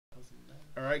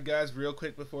Alright guys, real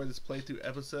quick before this playthrough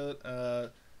episode, I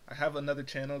have another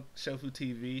channel, Shofu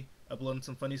TV, uploading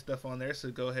some funny stuff on there,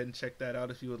 so go ahead and check that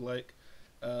out if you would like.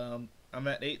 I'm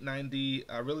at 890.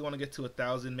 I really want to get to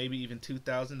 1,000, maybe even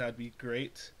 2,000. That'd be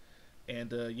great.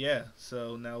 And yeah,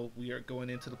 so now we are going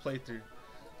into the playthrough.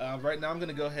 Right now I'm going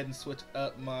to go ahead and switch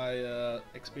up my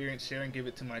experience share and give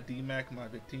it to my DMAC, my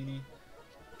Victini.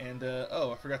 And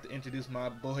oh, I forgot to introduce my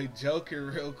boy Joker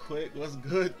real quick. What's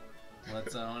good?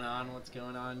 What's going on? What's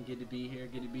going on? Good to be here.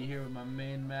 Good to be here with my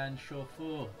main man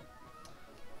shofu.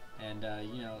 And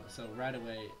you know, so right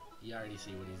away you already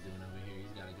see what he's doing over here.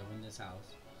 He's got to go in this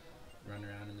house, run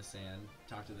around in the sand,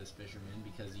 talk to this fisherman,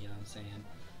 because you know what I'm saying.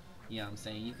 You know what I'm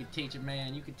saying. You could teach a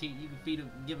man. You could feed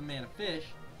him, give a man a fish.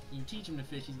 You teach him to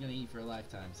fish, he's gonna eat for a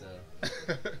lifetime. So.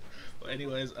 Well,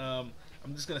 anyways, I'm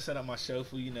just gonna set up my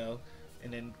shofu, you know,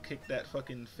 and then kick that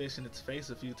fucking fish in its face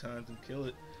a few times and kill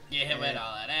it. Get him with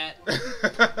all of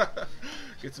that.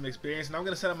 Get some experience. And I'm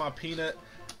gonna set up my peanut,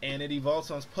 and it evolved.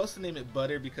 So I'm supposed to name it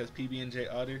Butter because PB&J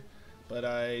Otter, but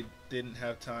I didn't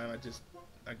have time.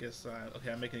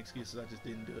 I'm making excuses. I just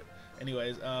didn't do it.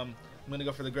 Anyways, I'm gonna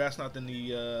go for the grass knot, then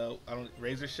the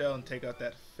razor shell, and take out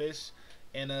that fish.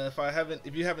 And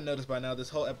if you haven't noticed by now, this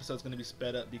whole episode is gonna be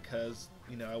sped up because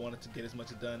you know I wanted to get as much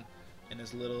done in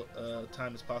as little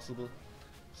time as possible.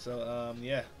 So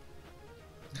yeah.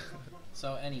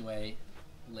 So anyway,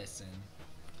 listen.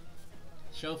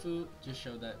 Shofu just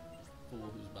showed that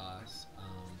fool who's boss.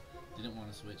 Didn't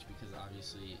want to switch because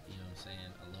obviously, you know what I'm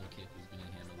saying, a low kick was going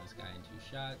to handle this guy in 2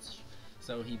 shots.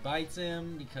 So he bites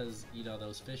him because, you know,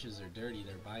 those fishes are dirty,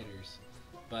 they're biters.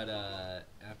 But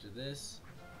after this,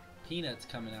 Peanut's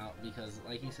coming out because,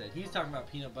 like he said, he's talking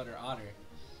about peanut butter otter.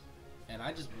 And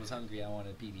I just was hungry, I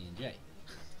wanted PB&J.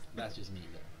 That's just me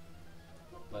though.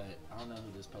 But I don't know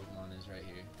who this Pokemon is right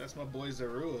here. That's my boy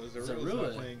Zorua. Zorua's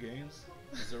not playing games.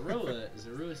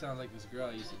 Zorua sounds like this girl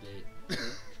I used to date.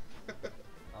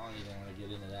 I don't even want to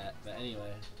get into that. But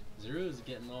anyway, Zorua's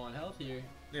getting low on health here.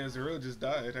 Yeah, Zorua just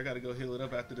died. I gotta go heal it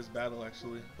up after this battle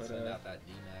actually. But send out that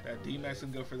DMAC. That DMAC's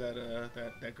gonna go for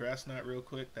that grass knot real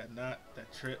quick. That knot,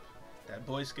 that trip, that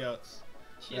Boy Scouts.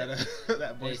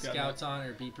 That Boy Scout Scouts on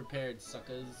or be prepared,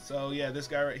 suckers. So yeah, this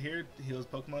guy right here heals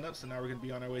Pokemon up. So now we're gonna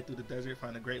be on our way through the desert,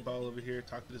 find a great ball over here,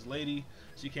 talk to this lady.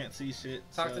 She can't see shit.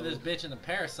 Talk to this bitch in a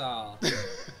parasol.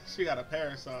 She got a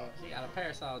parasol. She got a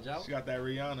parasol, Joe. She got that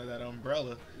Rihanna, that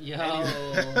umbrella.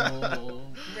 Yo,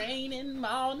 raining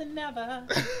more than ever.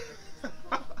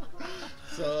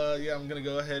 So yeah, I'm gonna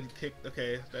go ahead and kick.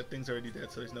 Okay, that thing's already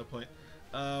dead, so there's no point.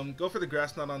 Go for the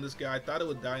grass knot on this guy. I thought it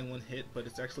would die in 1 hit, but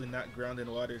it's actually not ground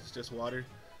in water. It's just water.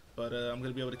 But I'm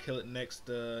gonna be able to kill it next,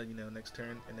 next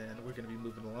turn, and then we're gonna be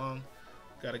moving along.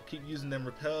 Gotta keep using them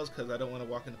repels because I don't want to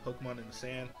walk into Pokemon in the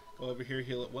sand. Go over here,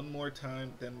 heal it 1 more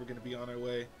time. Then we're gonna be on our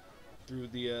way through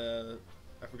the.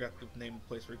 I forgot the name of the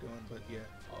place we're going, but yeah.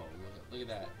 Oh, look at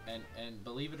that! And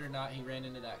believe it or not, he ran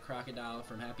into that crocodile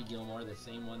from Happy Gilmore, the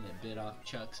same one that bit off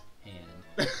Chuck's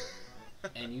hand.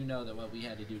 And you know that what we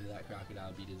had to do to that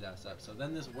crocodile, beat his ass up. So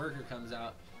then this worker comes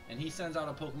out, and he sends out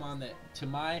a Pokemon that, to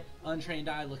my untrained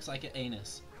eye, looks like an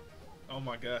anus. Oh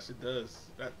my gosh, it does.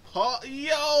 That paw,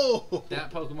 yo!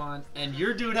 That Pokemon, and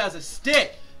your dude has a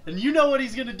stick, and you know what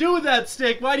he's gonna do with that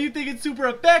stick. Why do you think it's super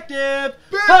effective?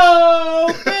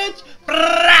 Oh, bitch!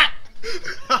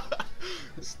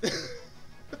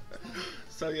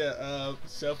 So yeah,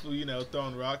 Shofu, you know,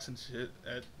 throwing rocks and shit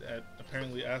at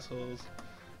apparently assholes.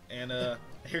 And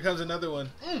here comes another one.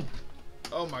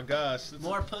 Oh my gosh.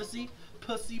 More pussy,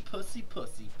 pussy,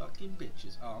 fucking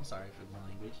bitches. Oh, I'm sorry for my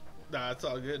language. Nah, it's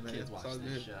all good, man. Kids watch it's all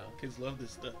this good. show. Kids love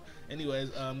this stuff.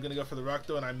 Anyways, I'm gonna go for the rock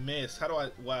throw and I miss. How do I?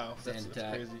 Wow, that's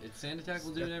crazy. It's sand attack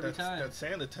will do it every time. That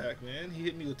sand attack, man. He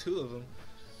hit me with 2 of them.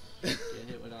 Get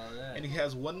hit with all of that. And he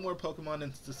has 1 more Pokemon,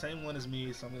 and it's the same one as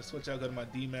me. So I'm gonna switch out, go to my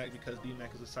DMAC because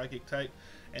DMAC is a psychic type,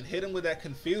 and hit him with that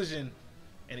confusion,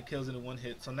 and it kills it in 1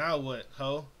 hit. So now what,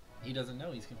 ho? He doesn't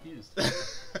know. He's confused.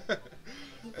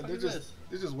 And there's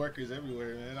just workers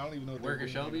everywhere, man. I don't even know what worker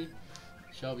Shelby.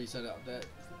 Shelby set out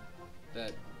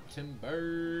that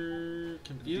timber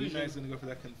confusion. D-Mac's gonna go for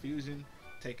that confusion.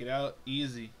 Take it out.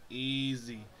 Easy.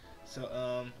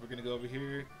 So we're gonna go over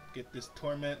here, get this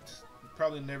torment.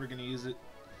 Probably never gonna use it.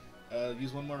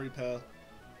 Use 1 more repel.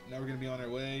 Now we're gonna be on our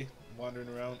way, wandering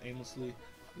around aimlessly.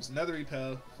 Use another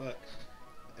repel. Fuck.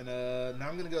 And now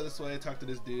I'm gonna go this way, talk to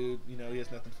this dude. You know, he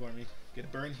has nothing for me. Get a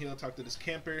burn heal, talk to this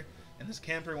camper, and this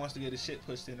camper wants to get his shit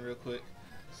pushed in real quick.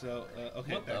 So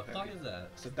okay. What the fuck is that?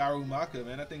 It's a Darumaka,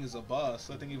 man. That thing is a boss.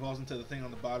 I think he evolves into the thing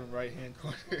on the bottom right hand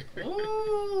corner.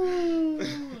 Ooh,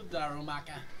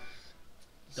 Darumaka.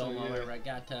 So, Don't know where I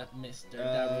got to, Mr.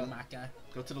 Darumaka.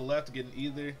 Go to the left, get an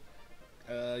either.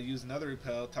 use another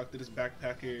repel. Talk to this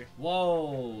backpacker.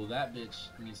 Whoa, that bitch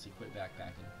needs to quit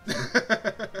backpacking.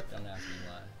 Don't ask me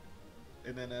why.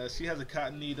 And then she has a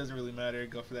cotton knee. Doesn't really matter.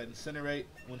 Go for that incinerate.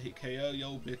 One hit KO.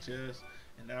 Yo, bitches.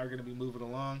 And now we're gonna be moving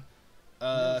along.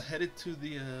 Headed to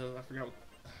the I forgot.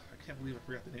 I can't believe I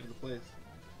forgot the name of the place.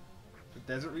 The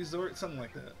Desert Resort, something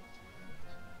like that.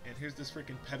 And here's this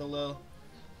freaking Pedalo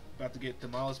about to get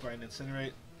demolished by an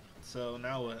incinerate. So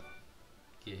now what?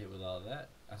 Get hit with all of that.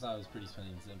 I thought it was pretty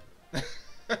funny and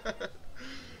simple.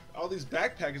 All these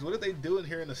backpackers, what are they doing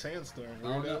here in the sandstorm?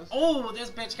 Oh, this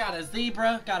bitch got a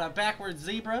zebra, got a backwards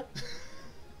zebra.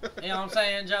 You know what I'm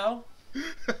saying, Joe?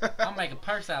 I'll make a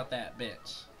purse out that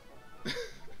bitch.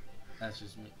 That's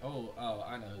just me. Oh,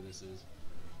 I know who this is.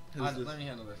 Let me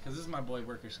handle this, because this is my boy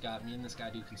Worker Scott. Me and this guy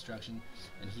do construction,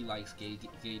 and he likes gay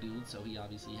dudes, so he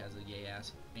obviously has a gay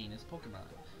ass anus Pokemon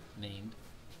named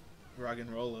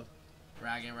Roggenrola.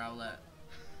 Roggenrola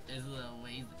is a little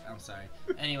lazy. I'm sorry.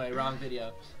 Anyway, wrong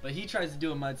video. But he tries to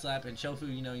do a mud slap, and Shofu,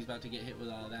 you know, he's about to get hit with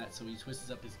all that, so he twists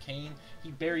up his cane.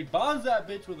 He Barry Bonds that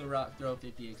bitch with a rock throw,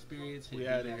 50 experience. Hit we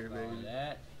out of here, baby.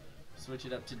 That. Switch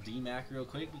it up to DMAC real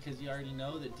quick, because you already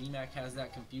know that DMAC has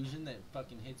that confusion that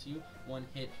fucking hits you. One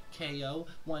hit KO,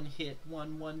 one hit,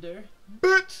 one wonder.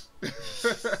 Bitch!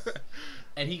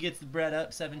 And he gets the bread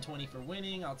up, 720 for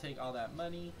winning. I'll take all that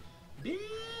money.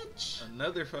 Bitch!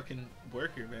 Another fucking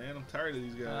worker, man. I'm tired of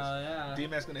these guys. Yeah.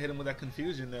 DMAC's gonna hit him with that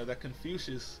confusion though, that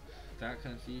Confucius. That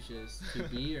Confucius. To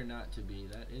be or not to be?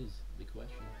 That is the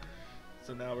question.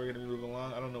 So now we're gonna be moving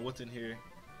along. I don't know what's in here.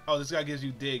 Oh, this guy gives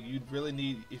you dig. You really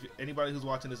need, if anybody who's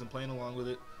watching this and playing along with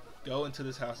it, go into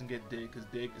this house and get dig, because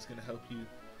dig is going to help you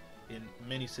in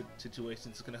many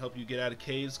situations. It's going to help you get out of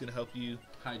caves. It's going to help you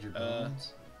hide your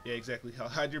bones. Yeah, exactly.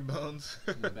 Hide your bones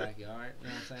in the backyard. You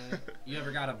know what I'm saying? You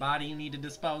ever got a body you need to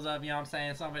dispose of? You know what I'm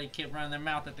saying? Somebody kept running their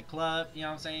mouth at the club. You know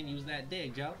what I'm saying? Use that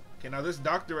dig, Joe. Okay, now this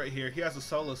doctor right here, he has a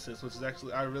solo assist, which is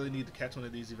actually, I really need to catch one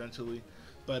of these eventually.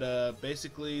 But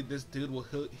basically, this dude will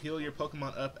heal your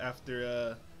Pokemon up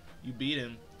after you beat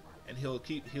him, and he'll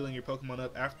keep healing your Pokemon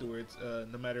up afterwards,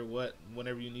 no matter what,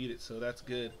 whenever you need it. So that's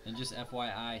good. And just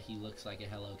FYI, he looks like a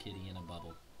Hello Kitty in a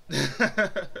bubble.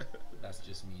 That's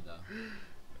just me, though.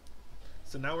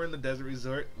 So now we're in the Desert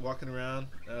Resort, walking around.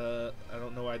 I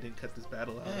don't know why I didn't cut this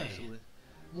battle out, actually.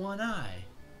 One eye.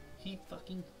 He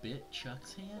fucking bit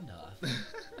Chuck's hand off.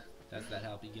 That's that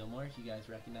Happy Gilmore. You guys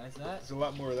recognize that? There's a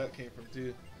lot more where that came from,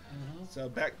 too. Mm-hmm. So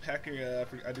backpacker,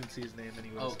 I didn't see his name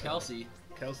anyway. Oh, Kelsey.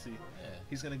 Kelsey. Yeah.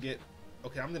 He's gonna get.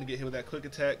 Okay, I'm gonna get hit with that quick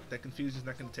attack. That confusion's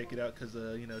not gonna take it out because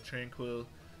you know, Tranquil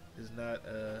is not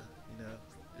you know,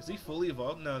 is he fully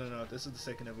evolved? No. This is the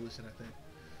second evolution, I think.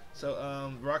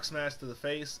 So rock smash to the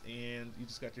face, and you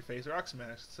just got your face rock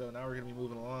smashed. So now we're gonna be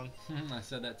moving along. I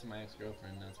said that to my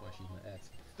ex-girlfriend. That's why she's my ex.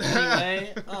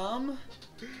 Anyway,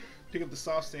 pick up the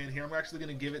soft sand here. I'm actually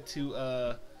gonna give it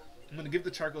to I'm going to give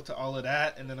the charcoal to all of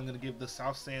that, and then I'm going to give the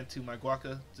soft sand to my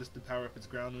Guaca, just to power up its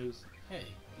ground moves. Hey,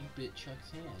 you bit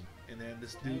Chuck's hand. And then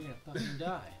this now dude... you're going to fucking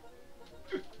die.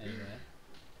 Anyway.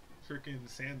 Freaking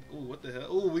sand... Ooh, what the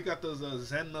hell? Ooh, we got those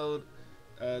Zen mode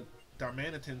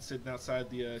Darmanitan sitting outside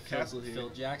the castle here. Phil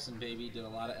Jackson, baby, did a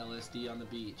lot of LSD on the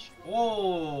beach.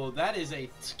 Oh, that is a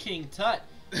King Tut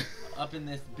up in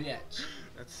this bitch.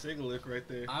 That's Sigilyph right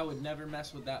there. I would never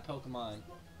mess with that Pokemon.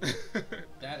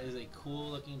 That is a cool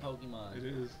looking Pokemon. It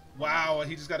is. Wow,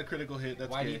 he just got a critical hit.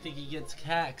 That's Why do you think he gets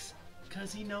Cax?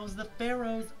 Because he knows the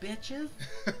pharaohs, bitches.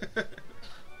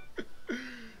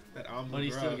 But he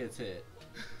still gets hit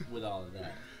with all of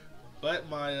that. But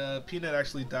my Peanut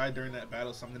actually died during that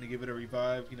battle, so I'm going to give it a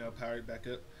revive, you know, power it back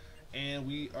up. And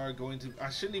we are going to...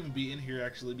 I shouldn't even be in here,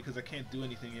 actually, because I can't do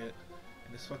anything yet.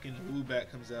 And this fucking blue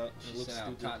bat comes out. She sent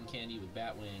out cotton candy with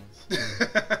bat wings.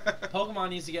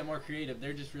 Pokemon needs to get more creative.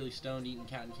 They're just really stoned eating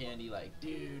cotton candy. Like,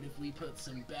 dude, if we put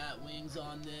some bat wings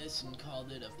on this and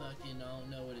called it a fucking, I don't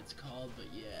know what it's called, but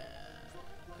yeah.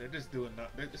 They're just doing,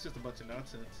 it's just a bunch of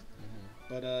nonsense.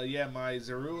 But yeah, my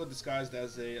Zorua disguised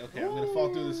as a, okay, I'm going to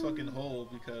fall through this fucking hole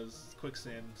because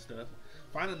quicksand and stuff.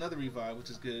 Find another revive, which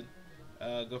is good.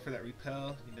 Go for that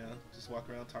repel, you know, just walk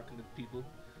around talking to people.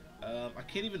 I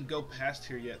can't even go past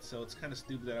here yet, so it's kind of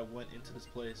stupid that I went into this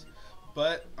place.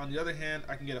 But on the other hand,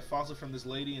 I can get a fossil from this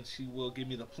lady, and she will give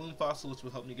me the plume fossil, which will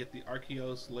help me get the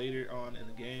Arceus later on in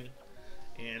the game,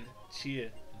 and Chia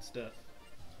and stuff.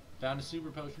 Found a super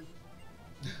potion.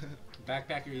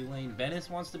 Backpacker Elaine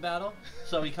Bennis wants to battle,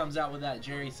 so he comes out with that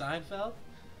Jerry Seinfeld,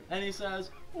 and he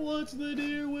says, "What's the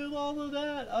deal with all of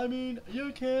that? I mean,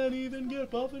 you can't even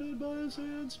get buffeted by a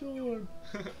sandstorm."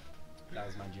 That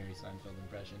was my Jerry Seinfeld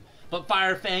impression. But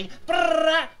Fire Fang.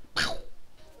 That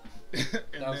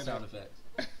was sound effects.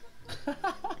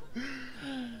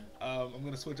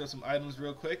 switch up some items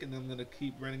real quick, and then I'm gonna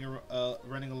keep running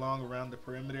along around the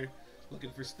perimeter,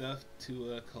 looking for stuff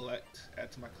to collect,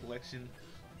 add to my collection.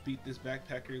 Beat this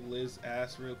backpacker Liz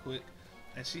ass real quick,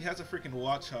 and she has a freaking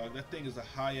watchhog. That thing is a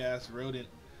high ass rodent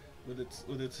with its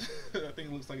that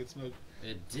thing looks like it smoked.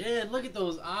 It did. Look at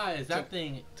those eyes. That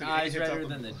thing eyes redder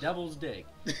than the devil's dick.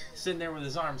 Sitting there with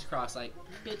his arms crossed, like,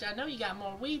 bitch, I know you got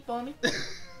more weed for me.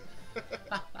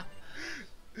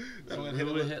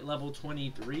 Zarua hit level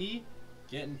 23,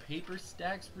 getting paper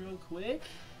stacks real quick.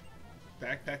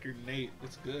 Backpacker Nate,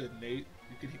 what's good, Nate?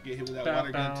 You could get hit with that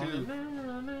water gun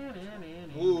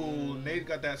too. Ooh, Nate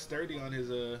got that sturdy on his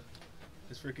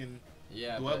freaking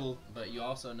level. But you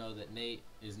also know that Nate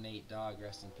is Nate Dogg.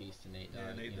 Rest in peace to Nate Dogg.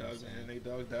 Yeah, Nate Dogg, man. Nate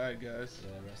Dogg died, guys.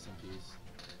 Yeah, rest in peace.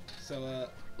 So,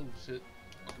 oh shit,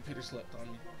 my computer slept on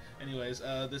me. Anyways,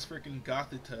 this freaking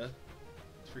Gothita,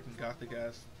 freaking Gothic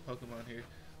ass Pokemon here.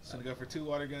 It's gonna go for 2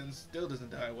 water guns. Still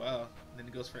doesn't die. Wow. And then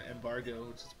it goes for Embargo,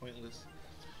 which is pointless.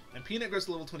 And Peanut goes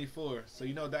to level 24, so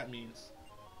you know what that means.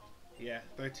 Yeah,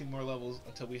 13 more levels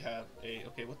until we have a...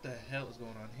 Okay, what the hell is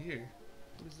going on here?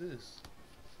 What is this?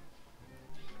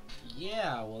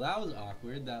 Yeah, well that was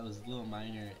awkward. That was a little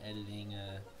minor editing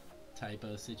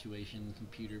typo situation,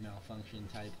 computer malfunction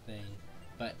type thing.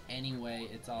 But anyway,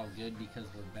 it's all good because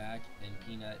we're back and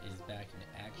Peanut is back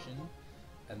in action.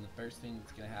 And the first thing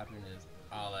that's going to happen is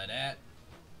all of that.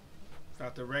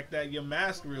 About to wreck that your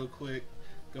mask real quick.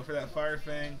 Go for that Fire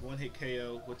Fang, 1-hit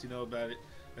KO. What you know about it?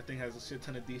 That thing has a shit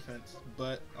ton of defense,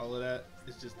 but all of that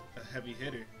is just a heavy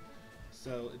hitter,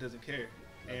 so it doesn't care.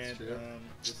 That's true.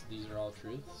 These are all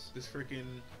truths. This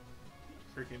freaking,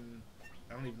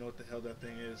 I don't even know what the hell that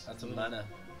thing is. That's a Muna.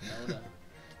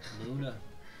 Muna.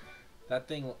 That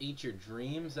thing will eat your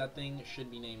dreams. That thing should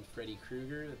be named Freddy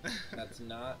Krueger. That's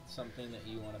not something that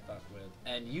you want to fuck with.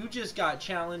 And you just got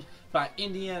challenged by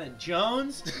Indiana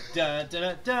Jones. Da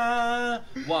da da da.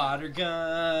 Water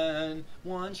gun.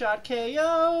 1-shot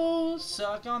KO.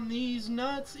 Suck on these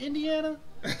nuts, Indiana.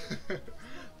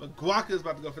 But Guaca's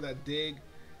about to go for that dig.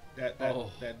 That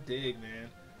dig, man.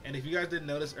 And if you guys didn't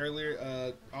notice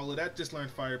earlier, all of that just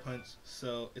learned Fire Punch.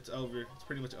 So it's over. It's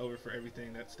pretty much over for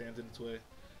everything that stands in its way.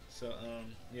 So,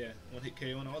 yeah, 1-hit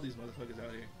KO on all these motherfuckers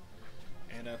out here.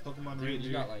 And Pokemon Ranger.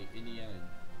 You got like Indiana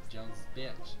Jones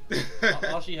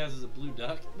bitch. All she has is a blue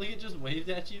duck. Look, it just waved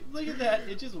at you. Look at that.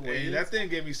 It just waved. Hey, that thing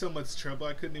gave me so much trouble.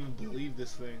 I couldn't even believe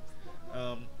this thing.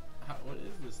 What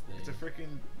is this thing? It's a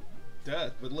freaking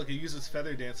duck. But look, it uses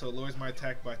Feather Dance, so it lowers my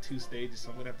attack by 2 stages.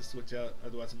 So I'm going to have to switch out.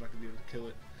 Otherwise, I'm not going to be able to kill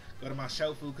it. Go to my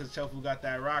Shofu, because Shofu got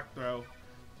that rock throw.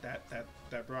 That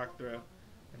rock throw.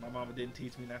 And my mama didn't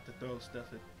teach me not to throw stuff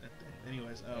at things.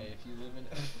 Anyways, hey, if you live in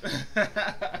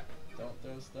don't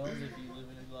throw stones if you live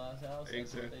in a glass house.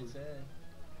 That's exactly what they say.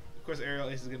 Of course, Aerial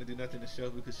Ace is gonna do nothing to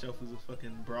Shofu because Shofu's a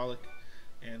fucking brawlic.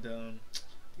 And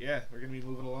yeah, we're gonna be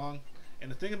moving along. And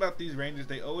the thing about these Rangers,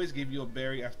 they always give you a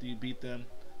berry after you beat them.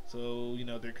 So you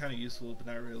know they're kind of useful, but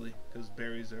not really, because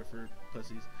berries are for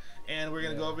pussies. And we're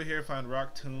gonna go over here find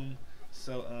Rock Tomb.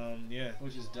 So, yeah.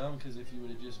 Which is dumb, because if you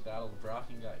would have just battled Brock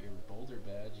and got your Boulder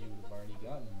badge, you would have already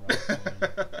gotten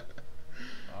Rock.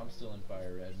 I'm still in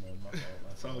Fire Red mode. My fault.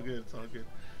 It's all good. It's all good.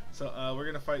 So, we're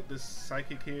going to fight this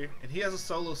Psychic here. And he has a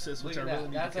solo assist, which I really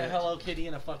need to catch. That's a Hello Kitty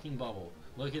in a fucking bubble.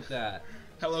 Look at that.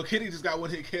 Hello Kitty just got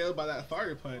 1-hit KO by that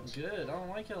Fire Punch. Good. I don't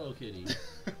like Hello Kitty.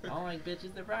 I don't like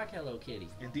bitches that rock Hello Kitty.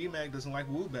 And D-Mag doesn't like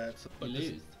Woobat. So,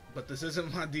 but this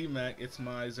isn't my D-Mag. It's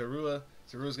my Zarua.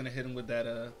 Zarua's gonna hit him with that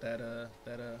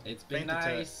it's been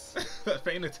nice that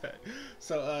feint attack.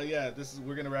 So yeah,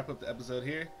 we're gonna wrap up the episode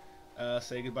here.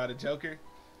 Say goodbye to Joker.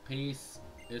 Peace.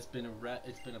 It's been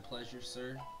a pleasure,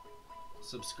 sir.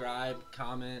 Subscribe,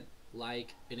 comment,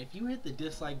 like, and if you hit the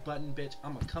dislike button, bitch,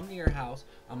 I'm gonna come to your house.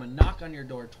 I'm gonna knock on your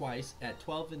door twice at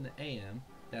 12 in the a.m.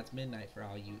 That's midnight for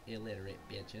all you illiterate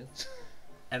bitches.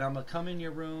 And I'm gonna come in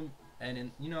your room.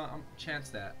 And I'm chance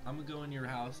that I'm gonna go in your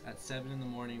house at 7 in the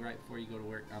morning right before you go to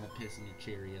work. I'm gonna piss in your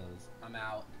Cheerios. I'm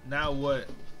out. Now what?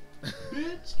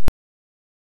 Bitch.